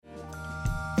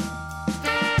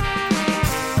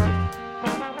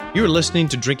You're listening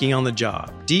to Drinking on the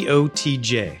Job,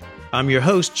 DOTJ. I'm your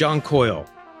host, John Coyle.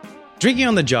 Drinking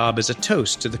on the Job is a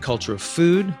toast to the culture of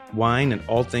food, wine, and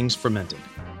all things fermented.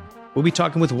 We'll be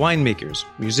talking with winemakers,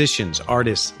 musicians,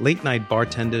 artists, late-night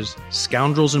bartenders,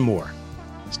 scoundrels, and more.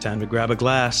 It's time to grab a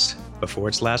glass before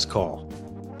its last call.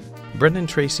 Brendan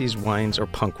Tracy's wines are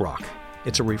punk rock.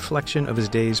 It's a reflection of his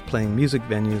days playing music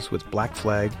venues with Black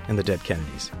Flag and the Dead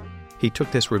Kennedys. He took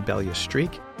this rebellious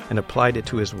streak and applied it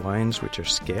to his wines, which are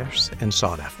scarce and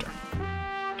sought after.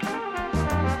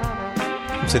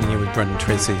 I'm sitting here with Brendan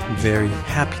Tracy. Very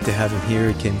happy to have him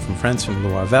here. He came from France, from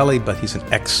Loire Valley, but he's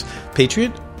an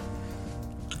ex-patriot.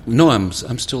 No, I'm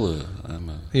still a...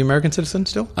 Are you an American citizen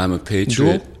still? I'm a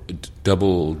patriot.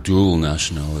 Dual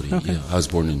nationality. Okay. Yeah, I was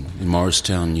born in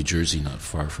Morristown, New Jersey, not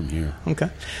far from here. Okay.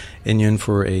 And you're in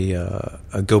for a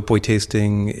Goat Boy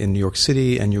tasting in New York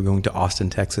City, and you're going to Austin,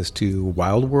 Texas to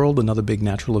Wild World, another big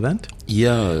natural event?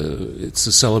 Yeah, it's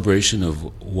a celebration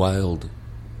of wild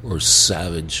or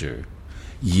savage or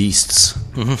yeasts,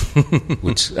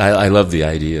 which I love the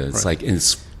idea. It's like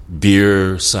it's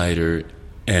beer, cider,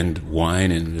 and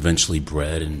wine, and eventually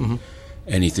bread, and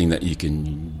anything that you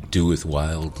can do with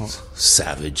wild,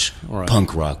 savage,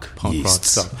 punk rock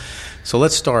yeasts. Stuff. So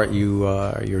let's start.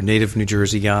 You're a native New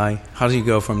Jersey guy. How do you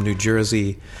go from New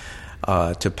Jersey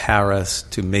to Paris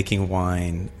to making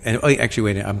wine? And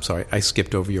actually, wait. I'm sorry. I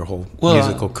skipped over your whole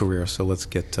musical career. So let's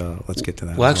get to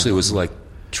that. Well, actually, it was like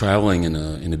traveling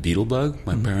in a beetle bug.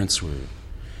 My parents were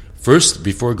first,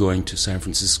 before going to San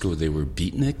Francisco, they were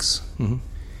beatniks.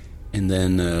 And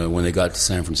then when they got to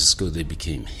San Francisco, they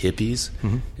became hippies,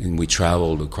 and we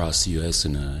traveled across the U.S.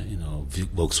 in a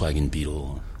Volkswagen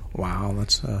Beetle. Wow,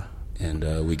 that's.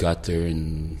 And we got there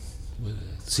in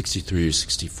 63 or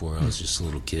 64. I was just a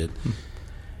little kid,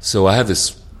 so I have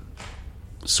this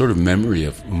sort of memory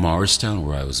of Morristown,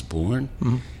 where I was born,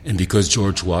 and because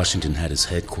George Washington had his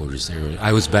headquarters there,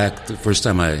 I was back the first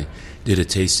time I did a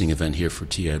tasting event here for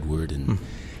T. Edward and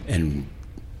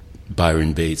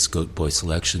Byron Bates, Goat Boy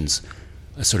Selections.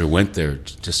 I sort of went there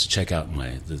just to check out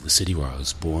the city where I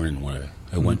was born and where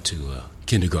I went to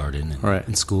kindergarten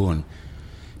and school. And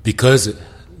because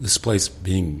this place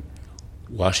being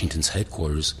Washington's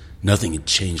headquarters, nothing had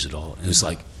changed at all. And it was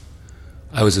like,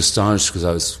 I was astonished because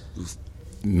I was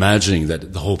imagining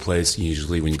that the whole place,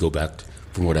 usually when you go back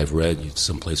from what I've read,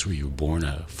 some place where you were born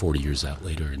 40 years out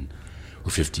later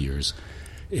or 50 years,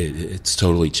 it's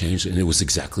totally changed. And it was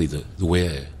exactly the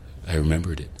way I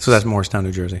remembered it. So that's Morristown,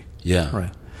 New Jersey. Yeah.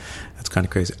 Right. That's kind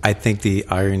of crazy. I think the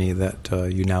irony that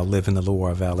you now live in the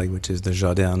Loire Valley, which is the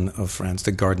Jardin of France,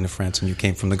 the Garden of France, and you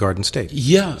came from the Garden State.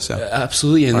 Yeah,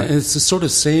 absolutely. And it's the sort of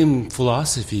same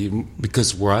philosophy,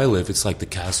 because where I live, it's like the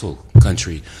castle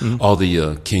country. All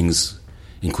the kings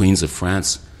and queens of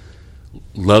France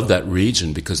love that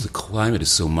region because the climate is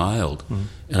so mild.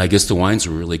 And I guess the wines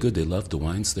are really good. They love the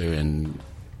wines there. And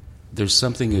there's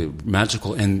something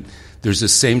magical. And there's the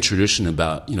same tradition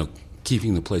about,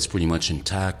 keeping the place pretty much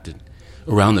intact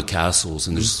around the castles,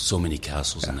 and there's so many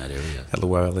castles in that area. The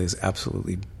Loire Valley is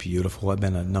absolutely beautiful. I've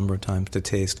been a number of times to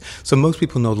taste. So most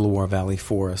people know the Loire Valley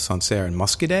for Sancerre and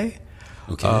Muscadet.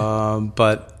 Okay.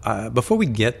 But before we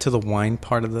get to the wine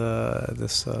part of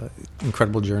this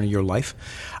incredible journey, your life,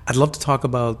 I'd love to talk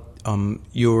about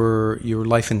your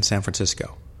life in San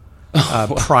Francisco.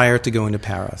 Prior to going to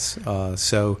Paris.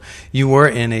 So you were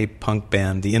in a punk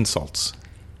band, The Insults.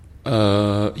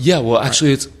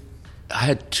 Actually, I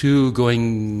had two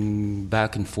going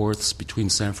back and forths between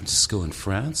San Francisco and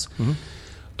France.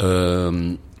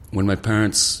 When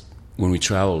we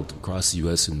traveled across the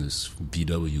U.S. in this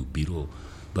VW Beetle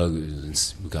bug,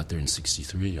 we got there in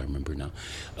 63, I remember now.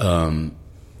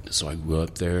 So I grew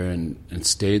up there and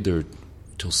stayed there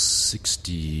till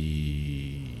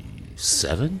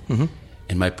 67.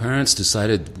 And my parents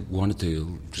wanted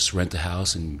to just rent a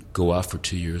house and go off for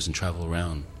 2 years and travel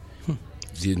around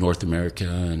North America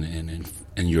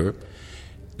and Europe.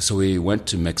 So we went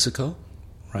to Mexico,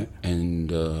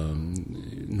 and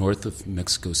north of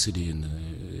Mexico City, in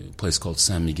a place called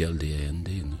San Miguel de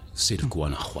Allende in the state of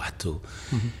Guanajuato.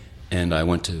 And I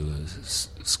went to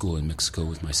school in Mexico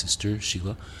with my sister,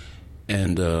 Sheila.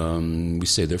 And we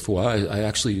stayed there for a while. I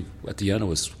actually, at the end, I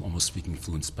was almost speaking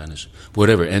fluent Spanish.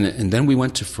 Whatever. And then we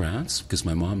went to France, because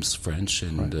my mom's French,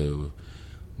 and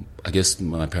I guess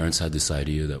my parents had this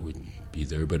idea that we'd be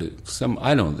there, but it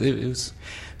was...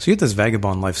 So you had this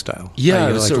vagabond lifestyle. Yeah.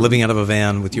 You're like living out of a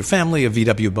van with your family, a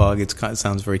VW Bug. It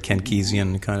sounds very Ken Kesey's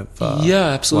kind of yeah,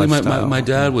 absolutely. lifestyle. My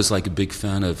dad was like a big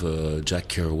fan of Jack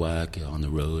Kerouac, On the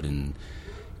Road, and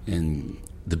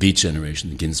the Beat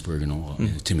Generation, Ginsberg and all,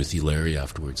 Timothy Leary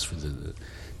afterwards for the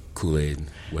Kool-Aid,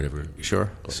 whatever.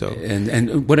 Sure. So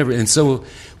and whatever. And so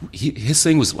his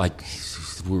thing was like,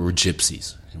 we were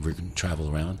gypsies and we could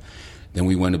travel around. Then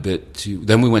we went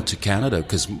to Canada,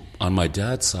 because on my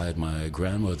dad's side, my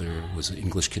grandmother was an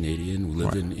English Canadian. We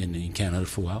lived in Canada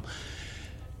for a while.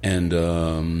 And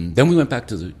then we went back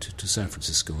to San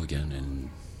Francisco again,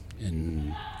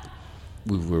 and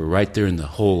we were right there in the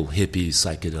whole hippie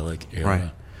psychedelic era.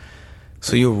 Right.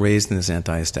 So you were raised in this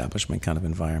anti-establishment kind of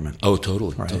environment. Oh,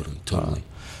 totally, right. totally.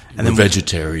 And we're then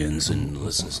vegetarians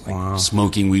and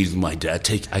smoking weed with my dad.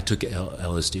 I took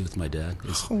LSD with my dad.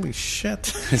 Holy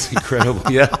shit! It's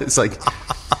incredible. Yeah, it's like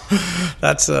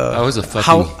that's. I was a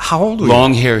fucking how old were you?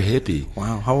 Long hair hippie.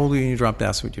 Wow, how old were you when you dropped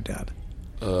acid with your dad?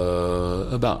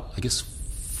 About, I guess,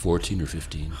 14 or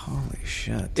 15. Holy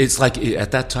shit! It's like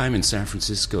at that time in San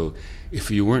Francisco,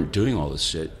 if you weren't doing all this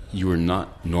shit, you were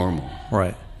not normal.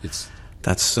 Right.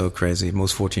 That's so crazy.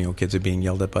 Most 14-year-old kids are being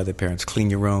yelled at by their parents.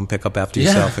 Clean your room, pick up after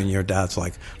yourself, and your dad's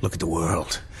like, "Look at the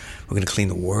world. We're going to clean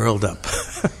the world up."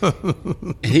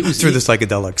 And it was through the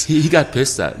psychedelics. He got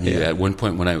pissed at me at one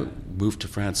point when I moved to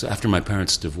France after my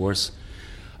parents' divorce.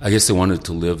 I guess they wanted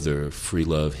to live their free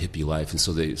love hippie life, and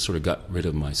so they sort of got rid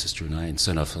of my sister and I and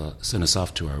sent us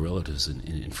off to our relatives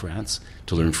in France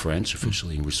to learn French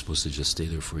officially, and we were supposed to just stay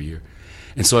there for a year.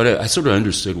 And so I sort of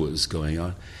understood what was going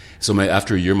on. So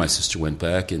after a year, my sister went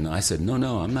back, and I said, no,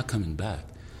 I'm not coming back.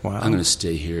 Wow. I'm going to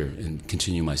stay here and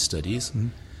continue my studies. Mm-hmm.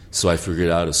 So I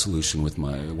figured out a solution with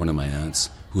one of my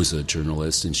aunts, who was a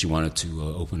journalist, and she wanted to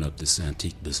open up this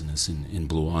antique business in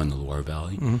Blois in the Loire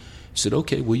Valley. Mm-hmm. She said,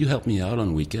 okay, will you help me out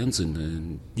on weekends,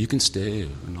 and you can stay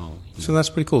and all. So that's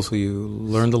pretty cool. So you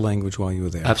learned the language while you were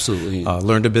there. Absolutely.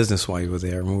 Learned a business while you were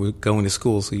there. And we were going to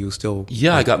school, so you still...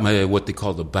 Yeah, I got my, what they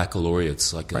call the baccalaureate.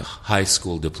 It's like a high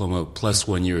school diploma plus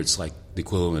 1 year. It's like the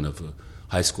equivalent of a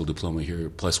high school diploma here,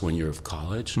 plus 1 year of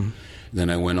college. Mm-hmm. Then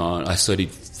I went on, I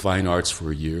studied fine arts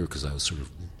for a year, because I was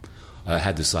I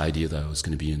had this idea that I was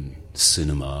going to be in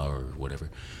cinema or whatever.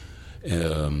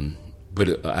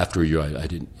 But after a year,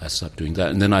 I stopped doing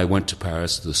that. And then I went to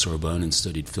Paris, to the Sorbonne, and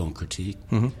studied film critique,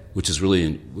 mm-hmm. which is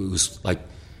really, it was like...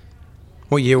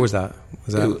 What year was that?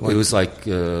 It was like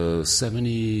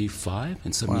 75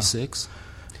 and 76. Wow.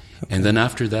 Okay. And then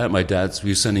after that, my dad's, he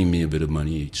was sending me a bit of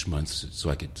money each month so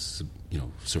I could,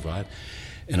 survive.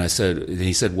 And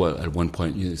he said, well, at one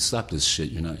point, stop this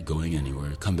shit, you're not going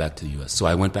anywhere, come back to the U.S. So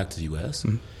I went back to the U.S.,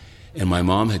 mm-hmm. And my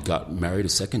mom had got married a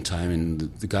second time, and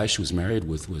the guy she was married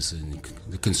with was in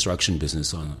the construction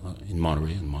business in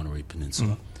Monterey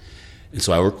Peninsula. Mm-hmm. And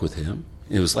so I worked with him.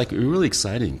 It was like really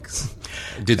exciting.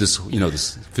 I did this,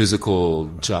 this physical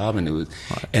job, and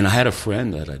I had a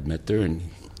friend that I'd met there, and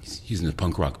he's in a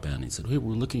punk rock band. He said, "Hey,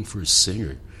 we're looking for a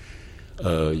singer.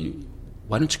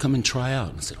 Why don't you come and try out?"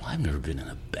 And I said, "Well, I've never been in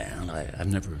a band.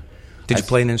 I've never." Did you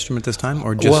play an instrument this time,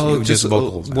 or just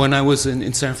vocals? When I was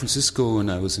in San Francisco, and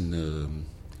I was in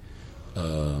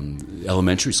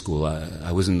elementary school,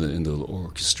 I was in the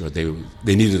orchestra. They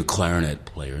needed a clarinet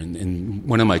player, and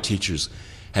one of my teachers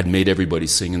had made everybody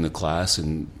sing in the class,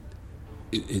 and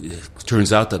it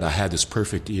turns out that I had this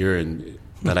perfect ear and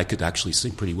that I could actually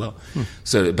sing pretty well.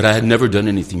 So, but I had never done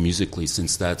anything musically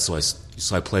since that. So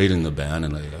I played in the band,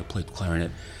 and I played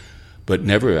clarinet. But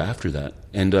never after that.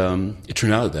 And it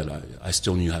turned out that I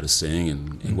still knew how to sing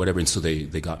and whatever. And so they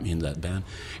got me into that band.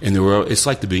 And it's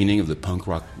like the beginning of the punk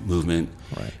rock movement.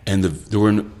 Right. And there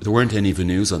weren't any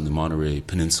venues on the Monterey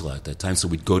Peninsula at that time. So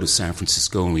we'd go to San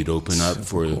Francisco and we'd open up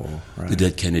for the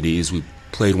Dead Kennedys. We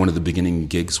played one of the beginning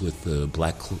gigs with the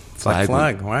Black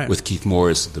Flag with Keith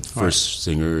Morris, the first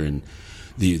singer, and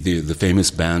the famous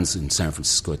bands in San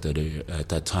Francisco at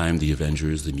that time, the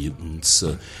Avengers, the Mutants.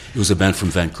 It was a band from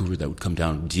Vancouver that would come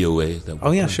down,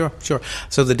 DOA. Sure.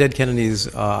 So the Dead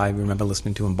Kennedys, I remember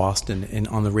listening to in Boston,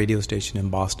 on the radio station in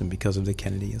Boston, because of the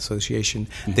Kennedy Association.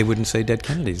 They wouldn't say Dead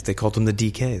Kennedys; they called them the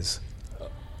DKs.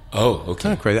 Oh, okay.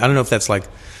 Kind of crazy. I don't know if that's like.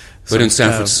 But in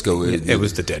San Francisco, it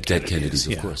was the Dead Kennedys,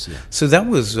 of course. Yeah. So that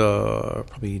was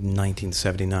probably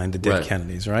 1979, the Dead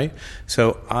Kennedys, right?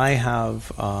 So I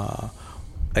have.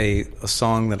 A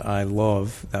song that I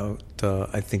love that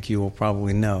I think you will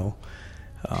probably know.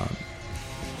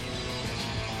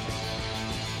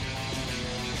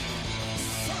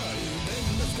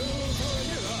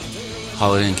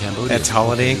 Holiday in Cambodia. That's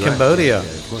Holiday in Cambodia. Yeah,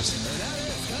 of course.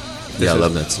 I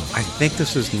love that song. I think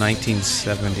this was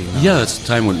 1979. Yeah, it's the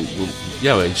time when,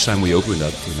 each time we opened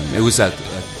up for them. It was that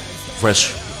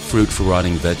Fresh Fruit for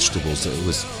Rotting Vegetables. It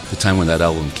was the time when that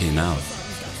album came out.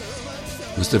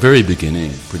 It was the very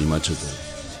beginning, pretty much, of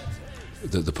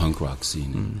the punk rock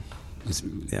scene. It's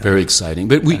very exciting.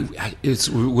 But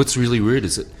what's really weird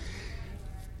is that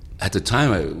at the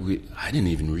time, I didn't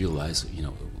even realize,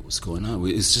 what was going on.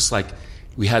 It's just like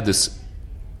we had this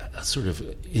sort of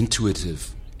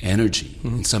intuitive energy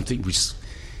in something.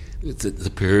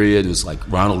 The period was like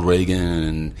Ronald Reagan,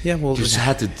 and you just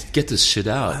had to get this shit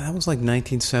out. That was like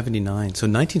 1979. So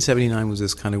 1979 was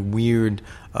this kind of weird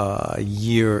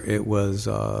year. It was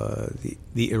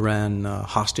the Iran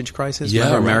hostage crisis. Yeah,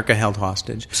 Remember, right. America held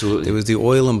hostage. Absolutely. There was the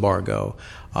oil embargo.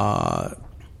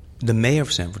 The mayor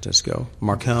of San Francisco,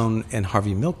 Marcone, and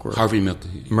Harvey Milk were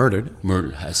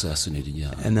murdered, assassinated.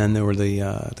 Yeah, and then there were the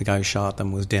guy who shot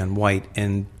them was Dan White,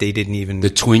 and they didn't even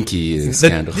the Twinkie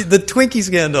scandal, the Twinkie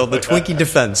scandal, the Twinkie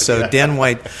defense. So Dan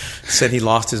White said he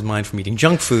lost his mind from eating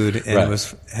junk food, and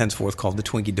was henceforth called the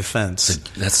Twinkie defense.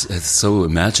 That's so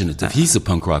imaginative. He's a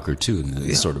punk rocker too, in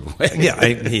a sort of way. Yeah,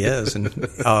 he is, and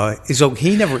so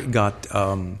he never got.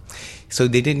 So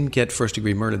they didn't get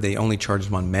first-degree murder. They only charged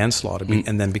him on manslaughter.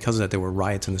 And then because of that, there were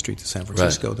riots in the streets of San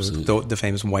Francisco. Right, there were the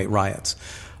famous White Riots.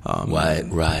 White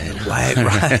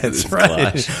Riots,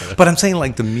 right. But I'm saying,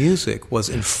 like, the music was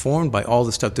informed by all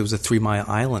the stuff. There was a 3 Mile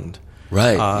Island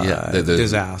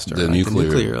disaster. The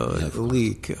nuclear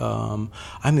leak. I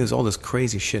mean, there's all this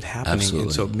crazy shit happening. Absolutely.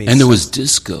 And so it made there was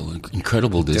disco,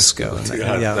 incredible disco.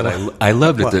 That I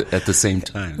loved it at the same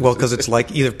time. Well, because it's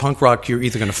like either punk rock, you're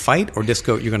either going to fight, or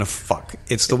disco, you're going to fuck.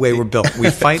 It's the way we're built. We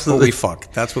fight or we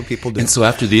fuck. That's what people do. And so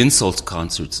after the Insults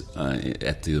concerts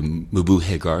at the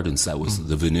Mabuhay Gardens, that was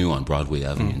the venue on Broadway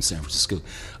Avenue in San Francisco,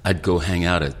 I'd go hang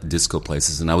out at disco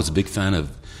places. And I was a big fan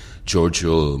of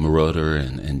Giorgio Moroder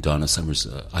and Donna Summer's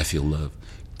I Feel Love.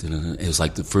 It was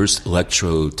like the first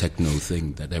electro-techno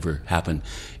thing that ever happened.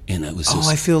 And it was just...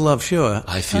 I Feel Love, sure.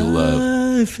 I Feel Love.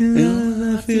 I feel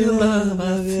love, I feel love,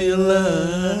 I feel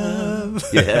love.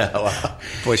 Yeah, wow.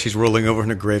 Boy, she's rolling over in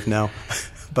her grave now.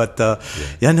 But,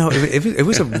 it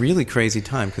was a really crazy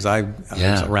time, because I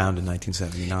was around in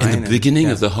 1979. And the beginning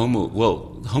of the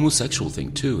homosexual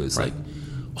thing, too, is like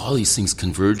all these things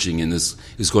converging, and this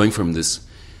is going from this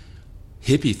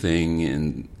hippie thing,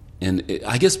 and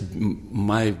I guess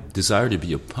my desire to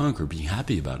be a punk, or being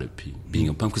happy about it being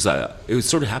a punk, because it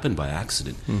sort of happened by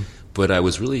accident, but I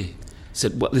was really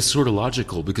said, well, it's sort of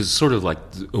logical, because it's sort of like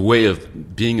a way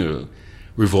of being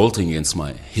revolting against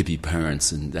my hippie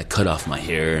parents, and that cut off my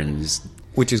hair, and just...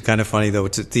 Which is kind of funny, though.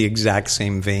 It's the exact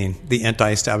same vein, the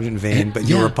anti-establishment vein. But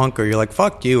you're a punker. You're like,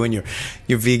 fuck you, and your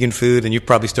vegan food, and you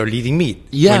probably started eating meat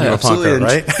when you're a punker,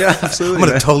 right? Yeah, absolutely. I'm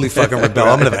going to totally fucking rebel.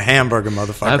 I'm going to have a hamburger,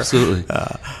 motherfucker. Absolutely.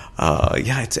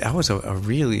 That was a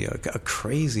really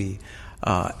crazy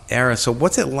era. So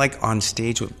what's it like on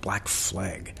stage with Black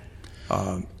Flag?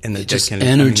 And the just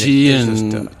energy,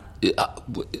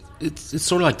 it's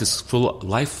sort of like this full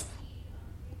life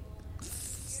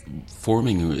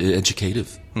forming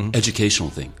educational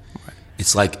thing. Right.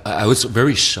 It's like I was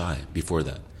very shy before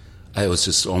that. I was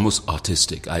just almost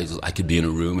autistic. I could be in a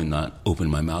room and not open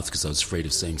my mouth because I was afraid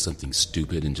of saying something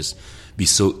stupid, and just be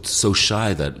so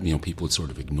shy that people would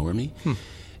sort of ignore me.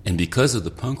 And because of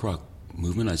the punk rock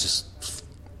movement, I just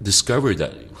discovered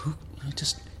that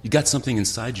you got something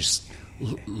inside, you just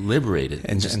liberate it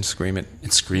and scream it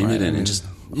and scream it, and just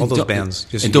all those bands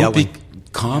just and yelling. Don't be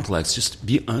complex. Just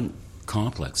be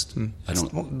uncomplexed.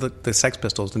 The Sex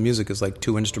Pistols. The music is like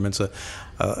two instruments: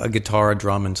 a guitar, a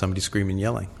drum, and somebody screaming,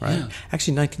 yelling. Right. Yeah.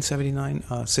 Actually,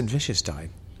 1979, Sid Vicious died.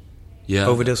 Yeah.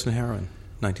 Overdose on heroin.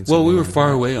 Well, we were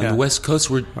far away on the West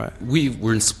Coast. We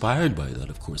were inspired by that,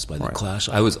 of course, by the Clash.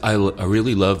 I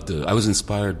really loved. I was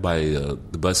inspired by the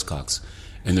Buzzcocks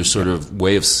and their sort of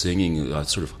way of singing,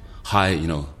 sort of high,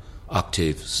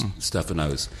 octave stuff.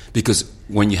 And because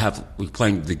when we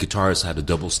playing, the guitarist had a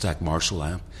double stack Marshall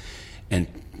amp, and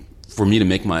for me to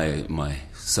make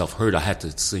myself heard, I had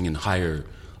to sing in higher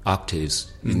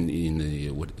octaves in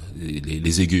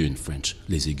les aigus in French,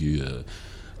 les aigus.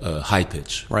 High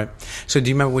pitch. Right. So do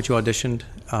you remember what you auditioned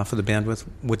for the band with?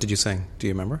 What did you sing? Do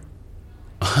you remember?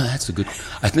 That's a good...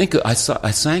 I think I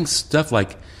sang stuff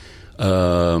like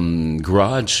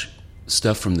garage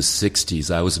stuff from the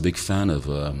 60s. I was a big fan of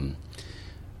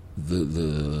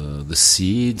the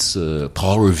Seeds,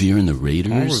 Paul Revere and the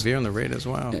Raiders. Paul Revere and the Raiders,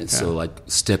 wow. And so like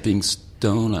Stepping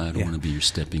Stone, I Don't Want to Be Your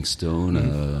Stepping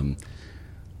Stone,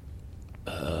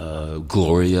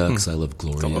 Gloria, because I love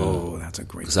Gloria. Oh, that's a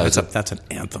great song. That's an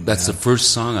anthem. That's the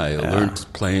first song I learned to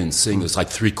play and sing. It's like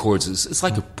 3 chords. It's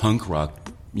like a punk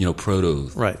rock, proto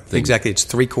thing. Exactly. It's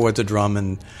 3 chords, a drum,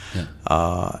 and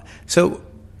so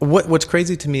what's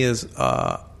crazy to me is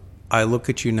I look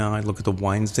at you now. I look at the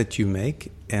wines that you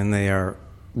make, and they are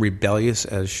rebellious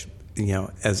as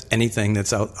anything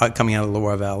that's coming out of the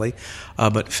Loire Valley,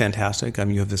 but fantastic. I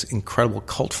mean, you have this incredible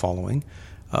cult following.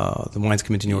 the wines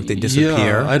come into New York, they disappear.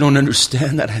 Yeah, I don't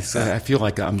understand that. I feel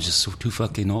like I'm just so too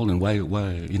fucking old, and why,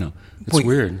 it's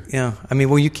weird. Yeah, I mean,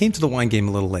 well, you came to the wine game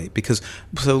a little late because,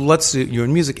 you're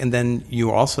in music, and then you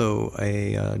were also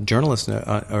a journalist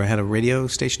or had a radio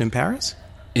station in Paris?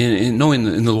 In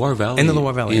the Loire Valley. In the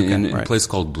Loire Valley, in a place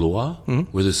called Blois,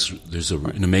 where there's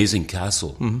an amazing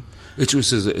castle.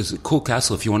 It's a cool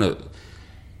castle if you want to.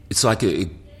 It's like a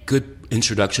good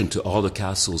introduction to all the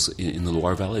castles in the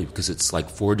Loire Valley because it's like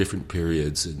 4 different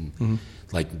periods and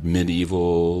like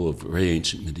medieval, very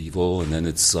ancient medieval, and then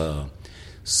it's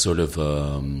sort of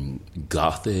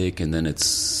Gothic, and then it's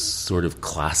sort of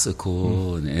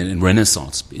classical and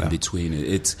Renaissance in between.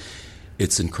 It's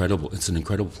incredible. It's an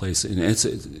incredible place, and it's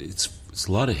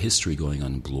a lot of history going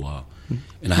on in Blois.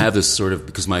 And I have this sort of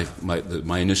because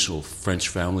my initial French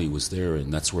family was there,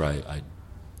 and that's where I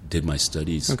did my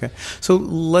studies. Okay, so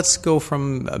let's go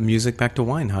from music back to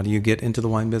wine. How do you get into the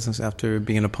wine business after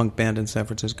being in a punk band in San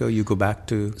Francisco? You go back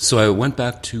to... So I went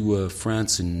back to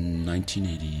France in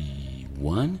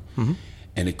 1981,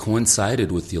 and it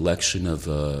coincided with the election of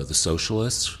the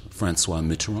socialist, François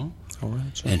Mitterrand. All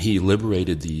right, sure. And he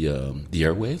liberated the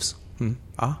airwaves.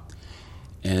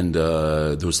 And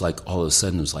there was like, all of a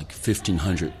sudden, there was like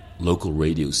 1,500 local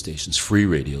radio stations, free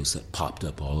radios that popped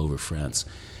up all over France.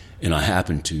 And I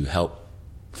happened to help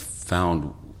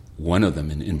found one of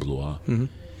them in Blois.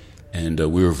 And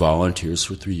we were volunteers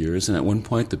for 3 years. And at one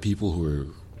point, the people who were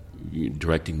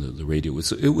directing the radio,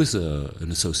 it was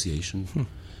an association.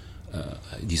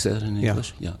 Do you say that in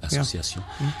English? Yeah, association.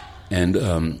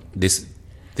 And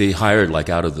they hired, like,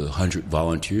 out of the 100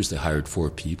 volunteers, they hired 4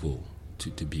 people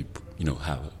to be,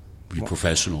 be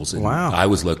professionals. And I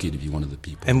was lucky to be one of the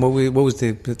people. And what was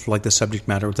the subject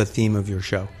matter, the theme of your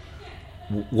show?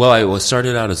 Well, I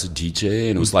started out as a DJ,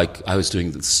 and it was like I was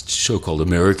doing this show called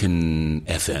American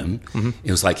FM.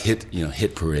 It was like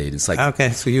hit parade. It's like, okay,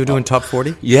 so you were doing top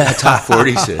 40? Yeah, top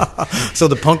 40 shit. So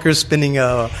the punkers spinning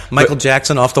Michael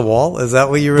Jackson off the wall? Is that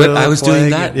what you were? But I was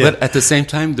doing that. Yeah. But at the same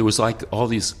time, there was like all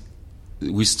these.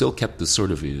 We still kept this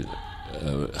sort of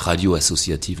radio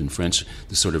associative in French,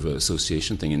 this sort of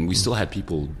association thing, and we still had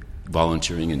people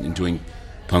volunteering and doing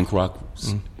punk rock.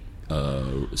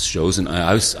 Shows, and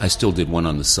I still did one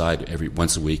on the side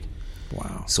once a week.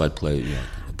 Wow! So I'd play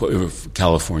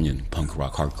Californian punk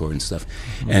rock, hardcore, and stuff.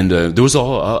 And there was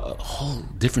all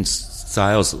different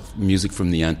styles of music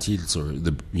from the Antilles or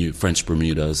the French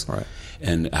Bermudas, right,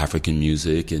 and African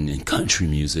music and country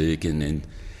music and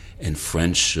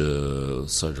French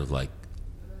sort of like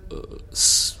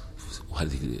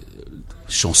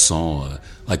chanson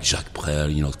like Jacques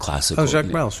Brel, classical. Oh, Jacques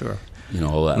Brel, sure.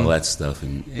 All that stuff,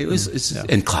 and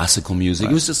and classical music.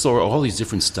 Right. It was just all these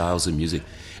different styles of music,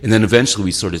 and then eventually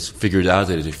we sort of figured out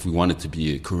that if we wanted to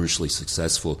be commercially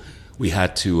successful, we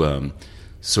had to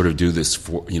sort of do this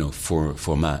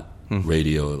format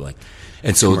radio,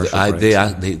 and so they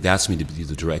asked me to be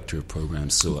the director of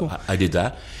programs, so cool. I did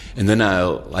that, and then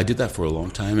I did that for a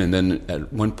long time, and then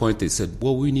at one point they said,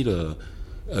 well, we need a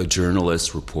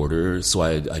journalist reporter, so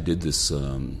I did this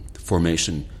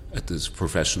formation at this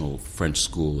professional French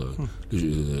school,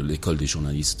 l'École des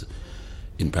journalistes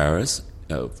in Paris,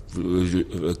 a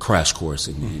crash course,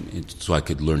 so I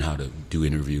could learn how to do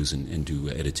interviews and do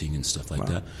editing and stuff like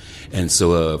that. And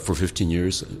so for 15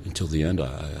 years, until the end,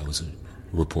 I was a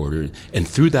reporter. And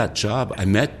through that job, I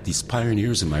met these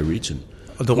pioneers in my region.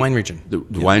 The wine region.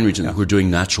 The wine region, who were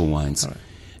doing natural wines. Right.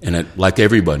 And like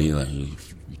everybody, you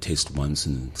taste once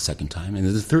and the second time. And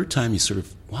the third time, you sort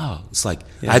of, wow, it's like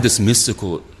I had this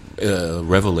mystical...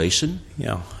 revelation.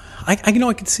 Yeah, I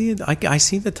can see it. I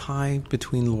see the tie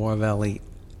between Loire Valley,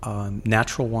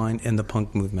 natural wine, and the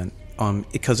punk movement,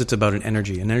 because it's about an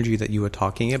energy that you were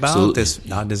talking about. Absolutely. This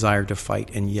desire to fight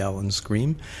and yell and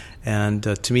scream, and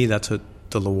to me, that's what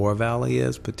the Loire Valley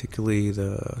is, particularly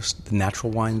the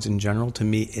natural wines in general. To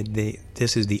me,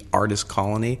 this is the artist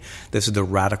colony. This is the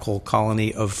radical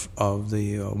colony of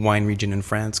the wine region in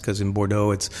France, because in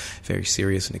Bordeaux it's very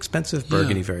serious and expensive.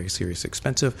 Burgundy, very serious,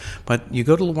 expensive. But you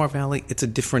go to Loire Valley, it's a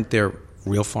different. They're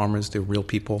real farmers. They're real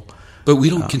people. But we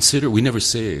don't consider. We never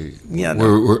say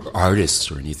we're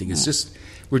artists or anything. It's just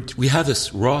we have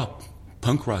this raw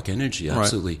punk rock energy.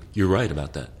 Absolutely, right. You're right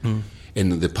about that.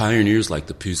 And the pioneers like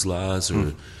the Puzelas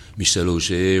or Michel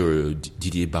Auger or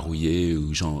Didier Barouillet or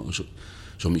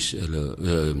Jean-Pierre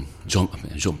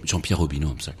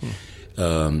Robineau, I'm sorry.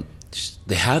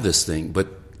 They have this thing, but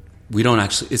we don't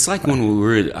actually... It's like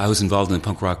when I was involved in the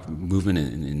punk rock movement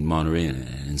in Monterey and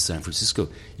in San Francisco.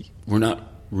 We're not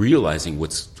realizing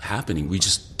what's happening. We're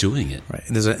just doing it. Right.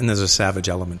 And there's a savage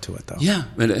element to it, though. Yeah,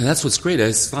 and that's what's great.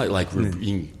 It's not like we're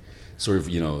being... sort of,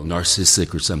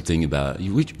 narcissistic or something about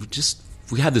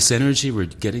we had this energy. We're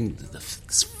getting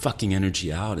this fucking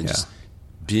energy out and just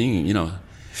being,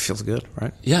 Feels good,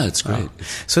 right? Yeah, it's great.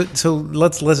 So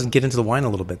let's get into the wine a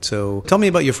little bit. So tell me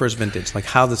about your first vintage, like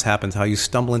how this happens, how you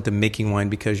stumble into making wine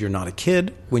because you're not a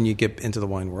kid when you get into the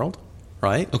wine world,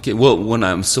 right? Okay, well, when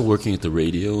I'm still working at the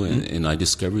radio and I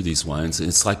discover these wines,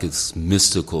 it's like it's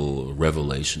mystical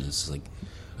revelation. It's like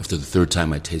after the third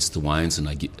time I taste the wines and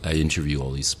I interview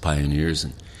all these pioneers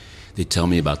and they tell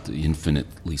me about the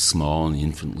infinitely small and the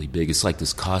infinitely big. It's like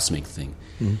this cosmic thing.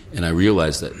 And I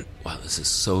realized that, wow, this is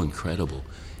so incredible.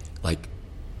 Like,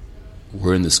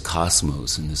 we're in this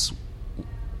cosmos, in this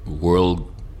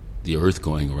world, the Earth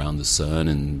going around the sun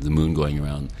and the moon going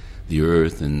around the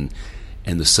Earth and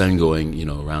the sun going,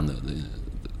 around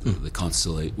the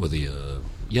constellation,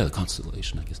 the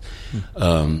constellation, I guess.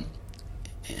 And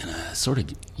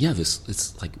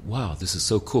it's like, wow, this is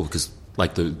so cool because,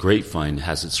 like, the grapevine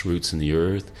has its roots in the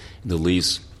earth, and the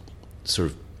leaves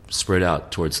sort of spread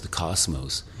out towards the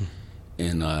cosmos,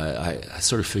 and I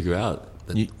sort of figure out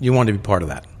that you want to be part of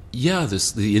that. Yeah,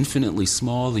 the infinitely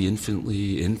small, the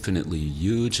infinitely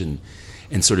huge, and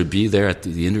sort of be there at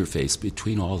the interface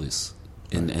between all this,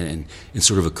 and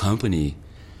sort of accompany,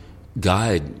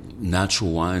 guide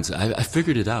natural wines. I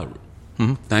figured it out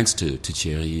thanks to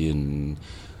Thierry and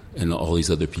all these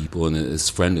other people, and his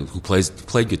friend who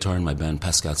played guitar in my band,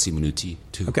 Pascal Simonuti,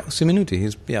 too. Okay, Simonuti,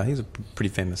 he's a pretty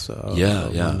famous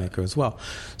winemaker as well.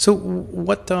 So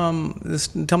what? Tell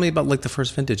me about like the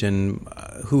first vintage and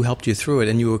who helped you through it.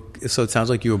 And so it sounds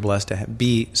like you were blessed to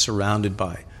be surrounded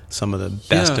by some of the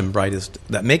best and brightest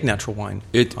that make natural wine.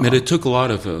 It took a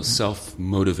lot of self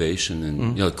motivation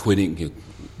and quitting.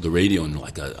 The radio, and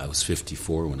like I was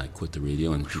 54 when I quit the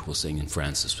radio, and people saying in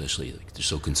France especially, like, they're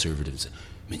so conservative.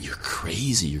 I mean, you're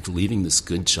crazy. You're leaving this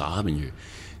good job and you're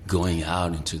going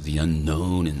out into the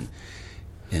unknown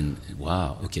and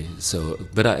wow. Okay, so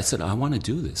but I said I want to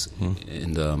do this,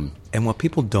 and what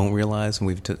people don't realize, and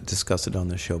we've discussed it on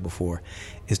the show before,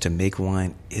 is to make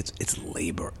wine. It's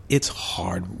labor. It's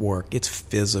hard work. It's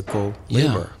physical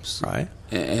labor, right?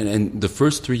 And the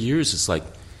first 3 years, it's like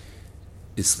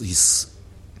it's these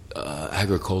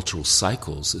agricultural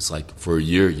cycles. It's like for a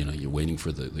year, you're waiting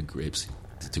for the grapes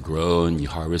to grow and you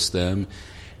harvest them,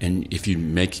 and if you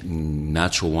make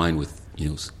natural wine with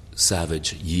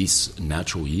savage yeast,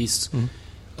 natural yeast,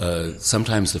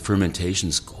 sometimes the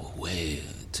fermentations go away.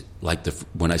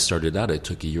 When I started out, it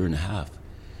took a year and a half,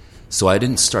 so I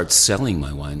didn't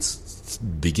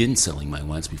begin selling my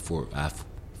wines before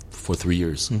 3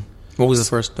 years. What was the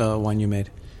first wine you made?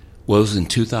 Well, it was in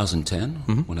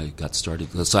 2010 when I got started.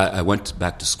 So I went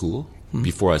back to school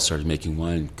before I started making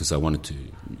wine because I wanted to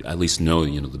at least know,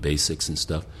 the basics and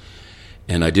stuff.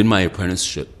 And I did my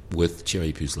apprenticeship with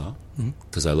Thierry Puzla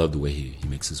because I love the way he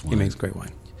makes his wine. He makes great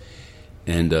wine.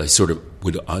 And he sort of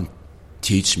would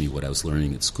teach me what I was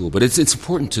learning at school. But it's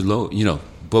important to know,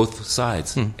 both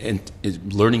sides. And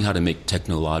learning how to make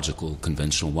technological,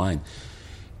 conventional wine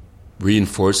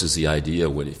reinforces the idea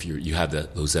if you have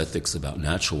those ethics about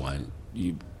natural wine,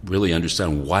 you really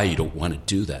understand why you don't want to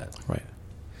do that. Right.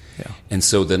 Yeah. And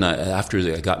so then after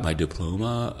I got my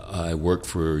diploma, I worked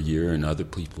for a year in other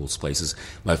people's places.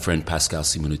 My friend Pascal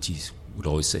Simonuti would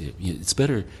always say, it's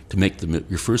better to make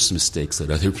your first mistakes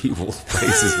at other people's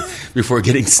places before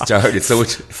getting started. So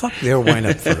fuck their wine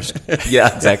up first.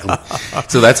 Yeah, exactly.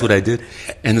 So that's what I did.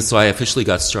 And so I officially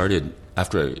got started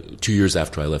 2 years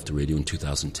after I left the radio in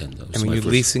 2010. And were you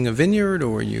leasing a vineyard,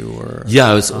 or you were?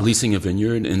 Yeah, I was leasing a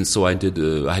vineyard, and so I did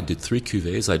 3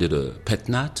 cuvées. I did a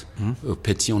Pétnat, a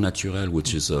Pétillant Naturel,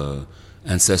 which is a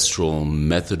ancestral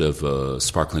method of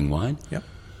sparkling wine. Yep.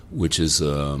 Which is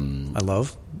I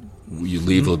love. You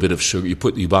leave a bit of sugar.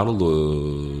 You bottle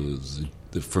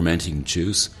the fermenting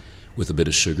juice with a bit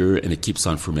of sugar, and it keeps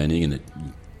on fermenting, and it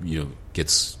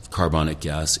gets carbonic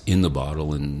gas in the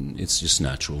bottle, and it's just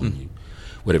natural. And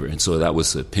whatever. And so that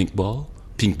was a Pink Bulle.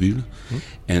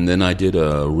 And then I did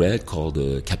a red called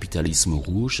Capitalisme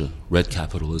Rouge, Red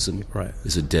Capitalism. Right.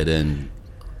 It's a dead-end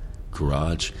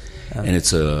garage. And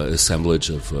it's a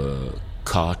assemblage of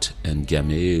Cot and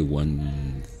Gamay,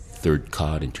 1/3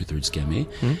 Cot and 2/3 Gamay.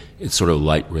 It's sort of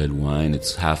light red wine.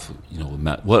 It's half,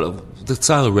 the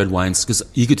style of red wines, because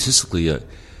egotistically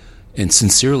and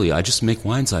sincerely, I just make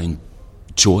wines I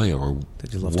enjoy or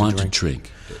want to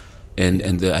drink.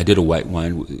 And I did a white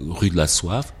wine, Rue de la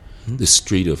Soif, the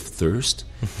Street of Thirst,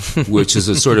 which is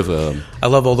a sort of a... I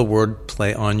love all the word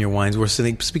play on your wines. We're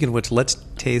speaking of which, let's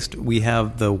taste. We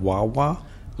have the Wawa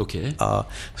Okay.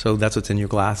 So that's what's in your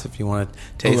glass. If you want to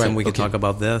taste right. them, we can talk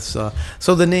about this.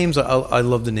 So the names, I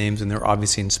love the names, and they're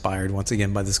obviously inspired once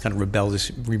again by this kind of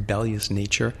rebellious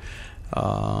nature,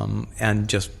 and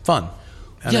just fun.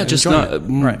 And yeah, just not.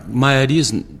 Right. My idea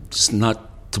is just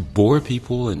not to bore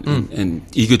people,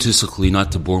 and egotistically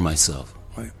not to bore myself.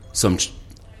 Right. So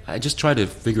I just try to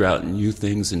figure out new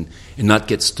things and not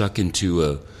get stuck into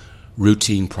a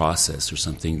routine process or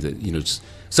something that, just,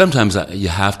 sometimes you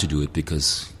have to do it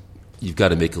because you've got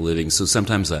to make a living. So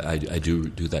sometimes I do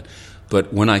that.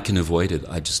 But when I can avoid it,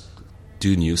 I just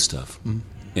do new stuff.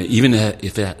 Even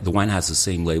if the wine has the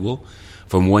same label,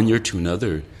 from one year to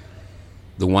another,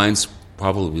 the wines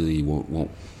probably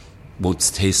won't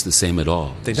taste the same at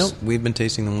all. They don't. We've been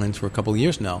tasting the wines for a couple of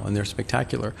years now, and they're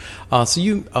spectacular. So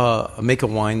you make a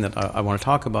wine that I want to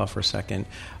talk about for a second,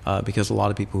 because a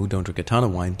lot of people who don't drink a ton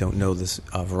of wine don't know this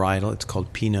varietal. It's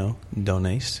called Pinot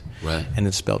Donés. Right. And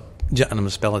it's spelled, and I'm going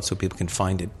to spell it so people can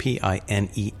find it, Pineau,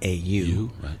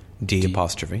 right. D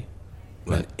apostrophe,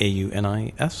 right.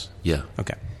 Aunis? Yeah.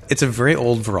 Okay. It's a very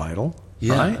old varietal,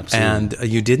 yeah, right? Absolutely. And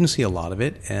you didn't see a lot of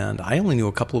it, and I only knew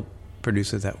a couple of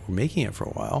producers that were making it for a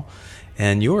while,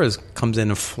 and yours comes in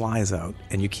and flies out,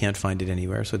 and you can't find it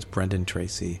anywhere. So it's Brendan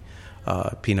Tracy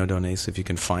Pinot Donés. If you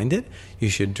can find it, you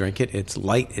should drink it. It's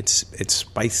light, it's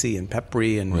spicy and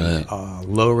peppery, and right.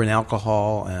 Lower in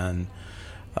alcohol, and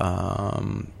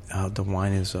the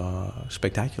wine is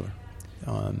spectacular.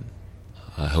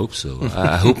 I hope so.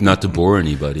 I hope not to bore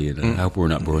anybody, and I hope we're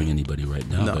not boring anybody right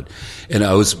now. No. But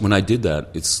when I did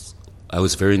that, I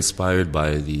was very inspired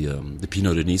by the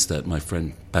Pinot Donés that my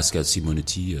friend Pascal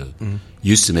Simonetti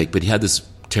used to make, but he had this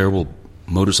terrible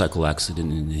motorcycle accident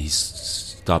and he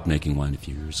stopped making wine a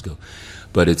few years ago.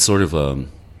 But it's sort of I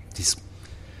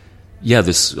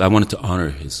wanted to honor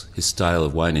his style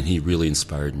of wine, and he really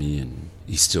inspired me, and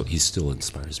he still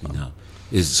inspires me now.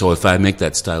 So if I make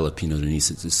that style of Pinot Donés,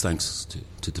 it's thanks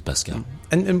to Pascal.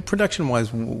 And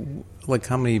production-wise, like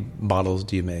how many bottles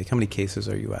do you make? How many cases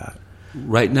are you at?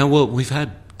 Right now, well, we've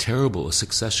had a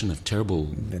succession of terrible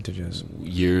vintages,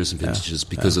 years and vintages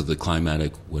because of the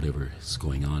climatic whatever is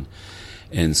going on,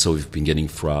 and so we've been getting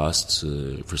frosts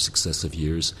for successive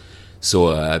years.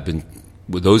 So I've been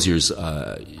with those years,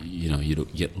 you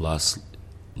don't get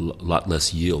lot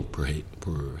less yield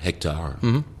per hectare.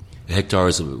 Mm-hmm. A hectare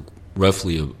is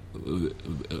roughly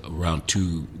around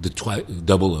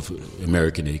double of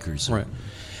American acres, right?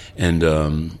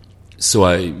 And so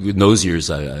in those years,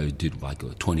 I did like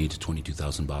 20 to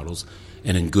 22,000 bottles,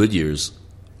 and in good years,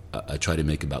 I try to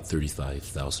make about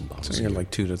 35,000 bottles. So you're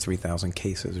like 2,000 to 3,000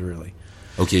 cases, really.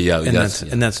 Okay, yeah, and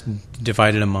that's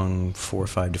divided among 4 or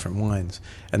 5 different wines,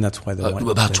 and that's why the wine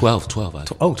about 12. 12!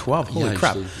 Holy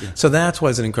crap! Usually, yeah. So that's why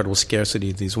there's an incredible scarcity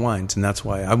of these wines, and that's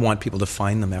why I want people to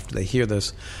find them after they hear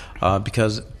this,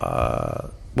 because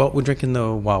we're drinking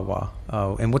the Wawa,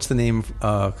 and what's the name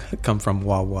come from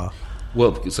Wawa?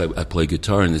 Well, because I play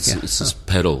guitar, and it's this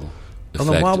pedal effect.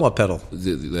 Oh, the wah-wah pedal.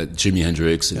 That Jimi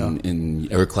Hendrix and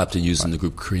Eric Clapton used in the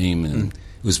group Cream, and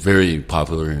it was very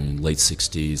popular in the late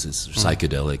 60s. It's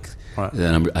psychedelic,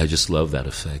 and I just love that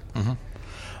effect.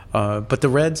 Mm-hmm. But the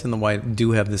reds and the white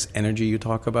do have this energy you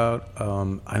talk about,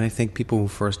 and I think people who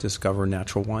first discover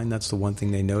natural wine, that's the one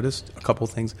thing they noticed. A couple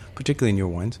of things, particularly in your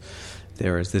wines,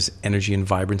 there is this energy and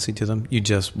vibrancy to them. You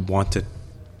just want to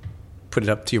put it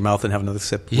up to your mouth and have another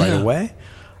sip right away.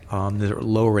 They're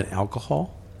lower in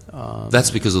alcohol.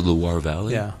 That's because of the Loire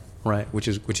Valley. Yeah, right. Which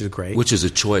is great. Which is a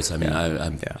choice. I mean,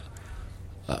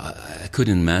 I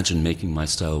couldn't imagine making my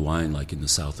style of wine like in the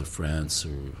south of France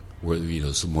or where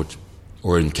some more,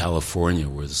 or in California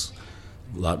where there's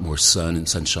a lot more sun and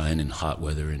sunshine and hot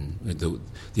weather, and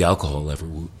the alcohol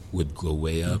level would go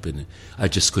way up, and I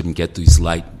just couldn't get these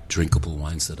light, drinkable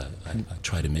wines that I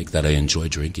try to make that I enjoy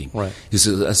drinking. Right.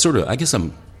 I guess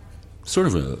I'm sort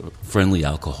of a friendly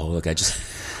alcoholic.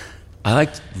 I like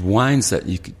wines that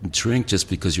you can drink just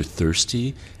because you're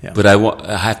thirsty, but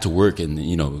I have to work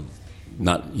and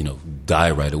not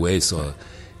die right away. So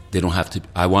they don't have to.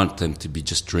 I want them to be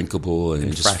just drinkable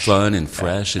and just fresh. Fun and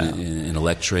fresh and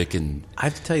electric. And I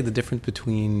have to tell you the difference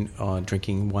between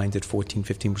drinking wines at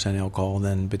 14-15% alcohol and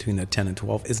then between the 10 and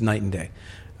 12 is night and day.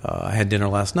 I had dinner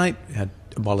last night. Had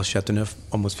a bottle of Chateauneuf,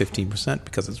 almost 15%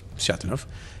 because it's Chateauneuf,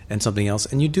 and something else.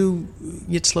 And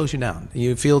it slows you down.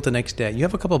 You feel it the next day. You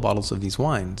have a couple of bottles of these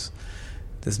wines.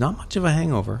 There's not much of a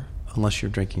hangover unless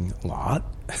you're drinking a lot.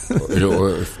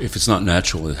 or if it's not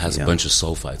natural, it has a bunch of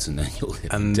sulfites, and then you'll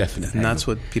get definite hangover. And that's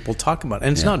what people talk about.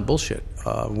 And it's not bullshit.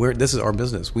 This is our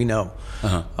business. We know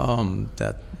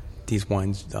that these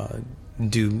wines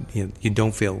you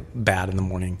don't feel bad in the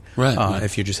morning, right.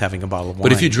 if you're just having a bottle of wine.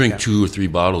 But if you drink 2 or 3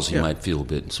 bottles, you might feel a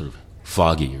bit sort of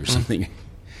foggy or something,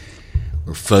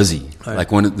 or fuzzy. Right. Like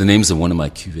the names of one of my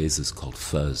cuvées is called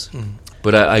Fuzz.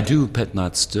 But I do Pet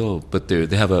Nat still, but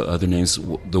they have other names.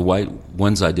 The white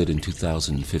ones I did in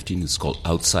 2015 is called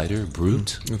Outsider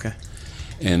Brut. Okay.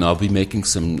 And I'll be making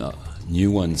some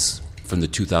new ones from the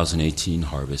 2018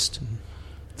 harvest.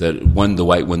 The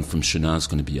white one from Chenin is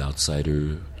going to be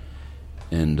Outsider,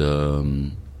 and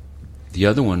the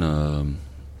other one,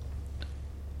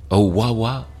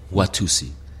 Wawa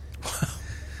Watusi.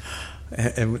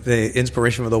 And the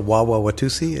inspiration for the Wawa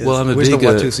Watusi is, well, where's the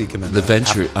Watusi come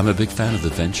in? I'm a big fan of the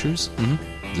Ventures,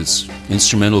 this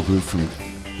instrumental group from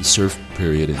the surf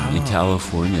period in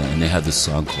California, and they had this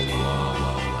song called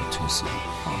Wawa Watusi.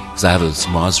 Because I have a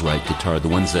Maserite guitar, the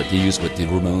ones that they use, but the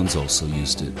Ramones also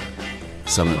used it.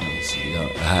 I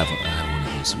have one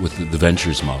of those with the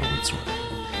Ventures model.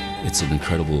 It's an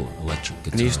incredible electric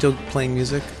guitar. And are you still playing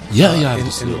music? Yeah, I have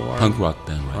this punk rock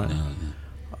band right now.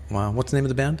 Yeah. Wow, what's the name of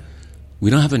the band? We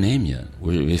don't have a name yet.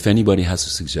 If anybody has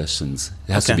suggestions,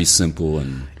 it has to be simple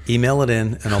and email it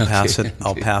in, and I'll pass it.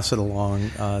 I'll pass it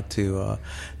along to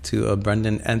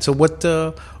Brendan. And so, what's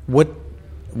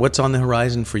on the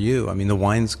horizon for you? I mean, the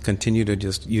wines continue to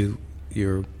just you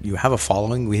have a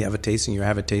following. We have a tasting. You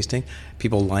have a tasting.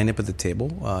 People line up at the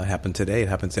table. It happened today. It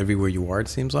happens everywhere you are. It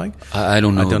seems like. I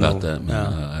don't know about that, man.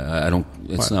 I don't.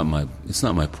 It's not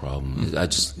my problem.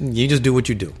 You just do what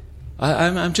you do.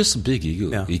 I'm just a big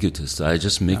egotist. I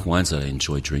just make wines that I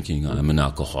enjoy drinking. I'm an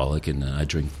alcoholic, and I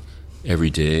drink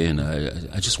every day, and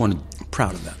I just want to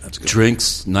proud of that. That's good.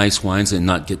 Drinks nice wines and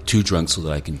not get too drunk so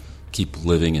that I can keep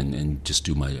living and just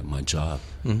do my job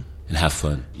and have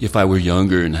fun. If I were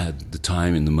younger and had the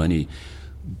time and the money,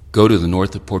 go to the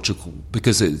north of Portugal,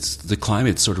 because the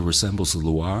climate sort of resembles the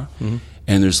Loire,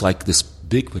 and there's like this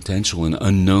big potential in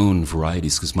unknown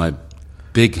varieties, because my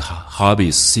big hobby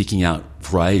is seeking out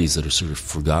varieties that are sort of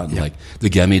forgotten, like the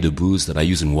Gamay de Bouze that I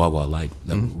use in Wawa Light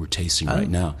that we're tasting right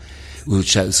now.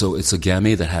 So it's a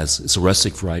Gamay it's a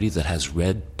rustic variety that has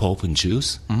red pulp and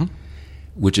juice,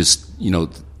 which is,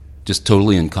 just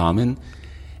totally uncommon.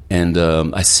 And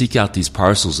I seek out these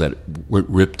parcels that were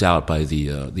ripped out by the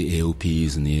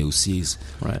AOPs and the AOCs,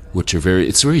 right? Which are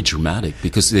it's very dramatic,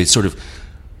 because they sort of,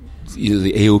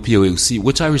 the AOP, AOC,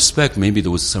 which I respect. Maybe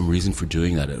there was some reason for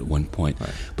doing that at one point,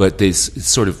 but they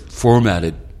sort of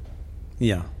formatted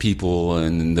people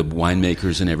and the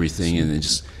winemakers and everything, and it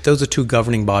just, those are two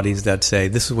governing bodies that say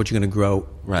this is what you're going to grow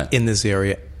in this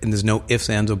area, and there's no ifs,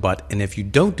 ands, or buts. And if you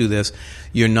don't do this,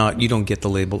 you don't get the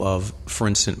label of, for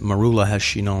instance, Marula has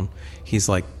Chinon. He's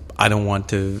like, I don't want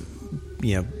to,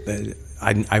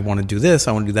 I want to do this,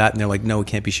 I want to do that, and they're like, no, it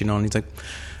can't be Chinon. And he's like,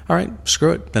 all right,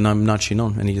 screw it, then I'm not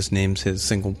Chinon, and he just names his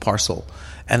single parcel.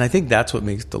 And I think that's what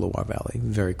makes the Loire Valley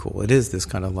very cool. It is this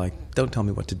kind of like, don't tell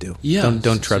me what to do. Yeah,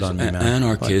 don't tread on me, man.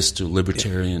 Anarchist or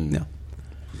libertarian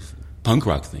punk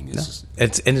rock thing.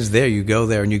 It's there. You go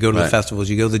there, and you go to the festivals,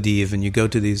 you go to the Dive, and you go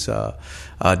to these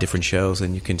different shows,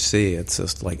 and you can see it's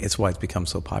just like, it's why it's become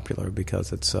so popular,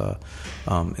 because it's a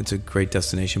great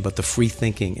destination. But the free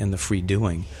thinking and the free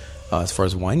doing, as far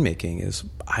as winemaking is,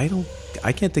 I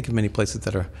can't think of many places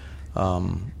that are,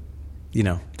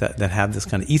 that have this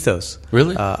kind of ethos.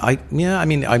 Really? I've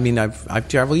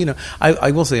traveled.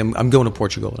 I will say I'm going to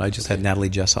Portugal, and I just had Natalie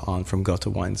Jessa on from Gota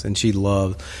Wines, and she's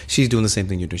doing the same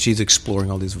thing you're doing. She's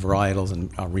exploring all these varietals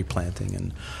and replanting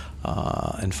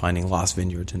and finding lost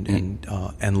vineyards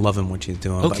and loving what she's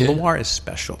doing. Okay. But Loire is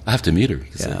special. I have to meet her.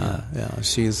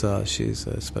 She's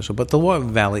special. But the Loire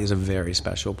Valley is a very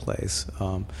special place.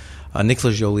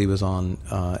 Nicolas Joly was on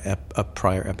a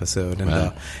prior episode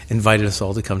and invited us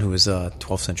all to come to his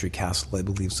 12th century castle, I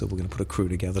believe. So we're going to put a crew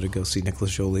together to go see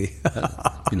Nicolas Joly.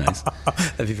 That'd be nice.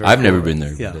 That'd be very I've cool. never been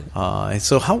there. Yeah.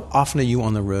 So how often are you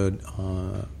on the road,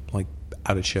 like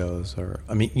out at shows? Or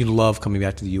you love coming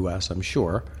back to the U.S., I'm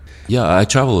sure. Yeah, I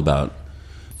travel about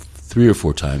 3 or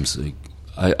 4 times.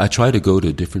 I try to go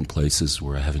to different places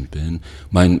where I haven't been.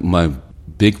 My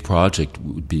big project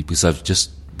would be, because I've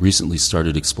just recently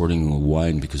started exporting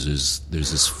wine, because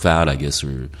there's this fad, I guess,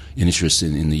 or interest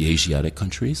in the Asiatic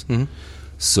countries.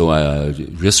 So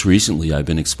just recently I've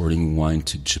been exporting wine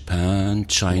to Japan,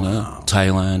 China,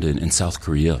 Thailand, and South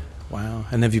Korea. Wow.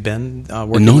 And have you been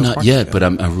working? No, not yet, but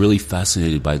I'm really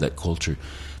fascinated by that culture,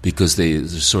 because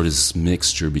there's sort of this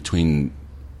mixture between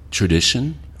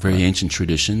tradition, very ancient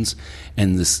traditions,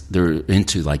 and they're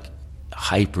into like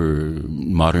hyper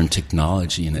modern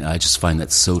technology, and I just find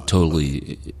that so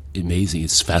totally amazing.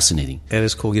 It's fascinating. It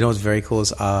is cool. You know what's very cool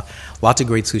is lots of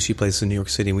great sushi places in New York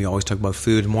City, and we always talk about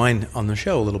food and wine on the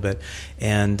show a little bit.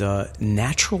 And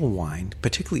natural wine,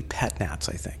 particularly pet nats,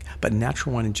 I think, but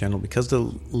natural wine in general, because of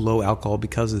the low alcohol,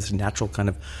 because of this natural kind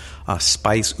of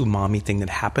spice, umami thing that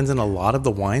happens in a lot of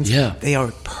the wines, they are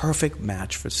a perfect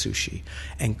match for sushi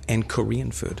and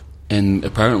Korean food. And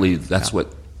apparently that's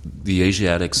what the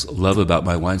Asiatics love about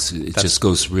my wines. It just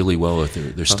goes really well with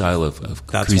their style of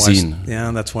cuisine.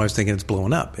 That's why I was thinking it's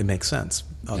blowing up. It makes sense.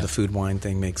 The food wine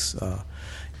thing makes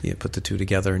you put the two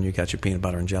together and you got your peanut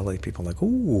butter and jelly. People are like,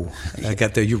 ooh, I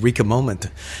got the eureka moment.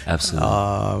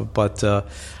 Absolutely. But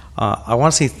I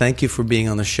want to say thank you for being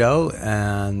on the show,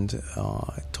 and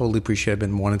I totally appreciate it. I've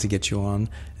been wanting to get you on,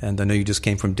 and I know you just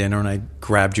came from dinner, and I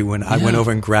grabbed you when I went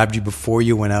over and grabbed you before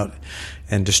you went out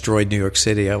and destroyed New York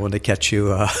City. I wanted to catch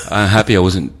you. I'm happy I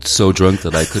wasn't so drunk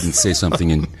that I couldn't say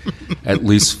something in at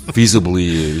least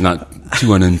feasibly not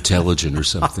too unintelligent or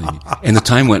something. And the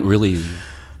time went really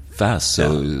fast,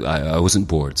 so I wasn't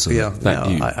bored. So thank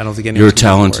you. I don't think you're a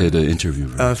talented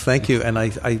interviewer. Thank you, and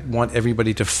I want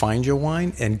everybody to find your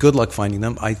wine, and good luck finding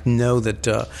them. I know that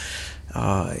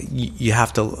you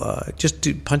have to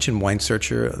just punch in Wine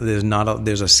Searcher.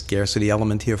 There's a scarcity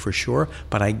element here for sure,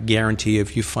 but I guarantee you,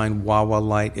 if you find Wawa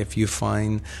Light, if you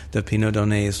find the Pinot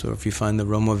Donés, or if you find the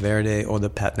Roma Verde or the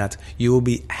Pet Nats, you will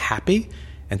be happy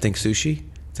and think sushi,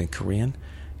 think Korean,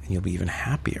 and you'll be even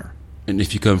happier. And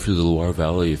if you come through the Loire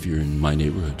Valley, if you're in my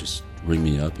neighborhood, just ring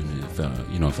me up, and if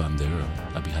I'm there,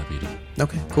 I'd be happy to.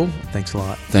 Okay, cool. Thanks a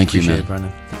lot. Thank you, man. Appreciate it,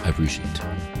 Brendan. I appreciate it.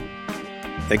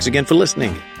 Thanks again for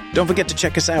listening. Don't forget to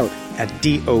check us out at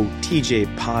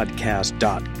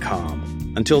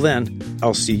dotjpodcast.com. Until then,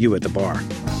 I'll see you at the bar.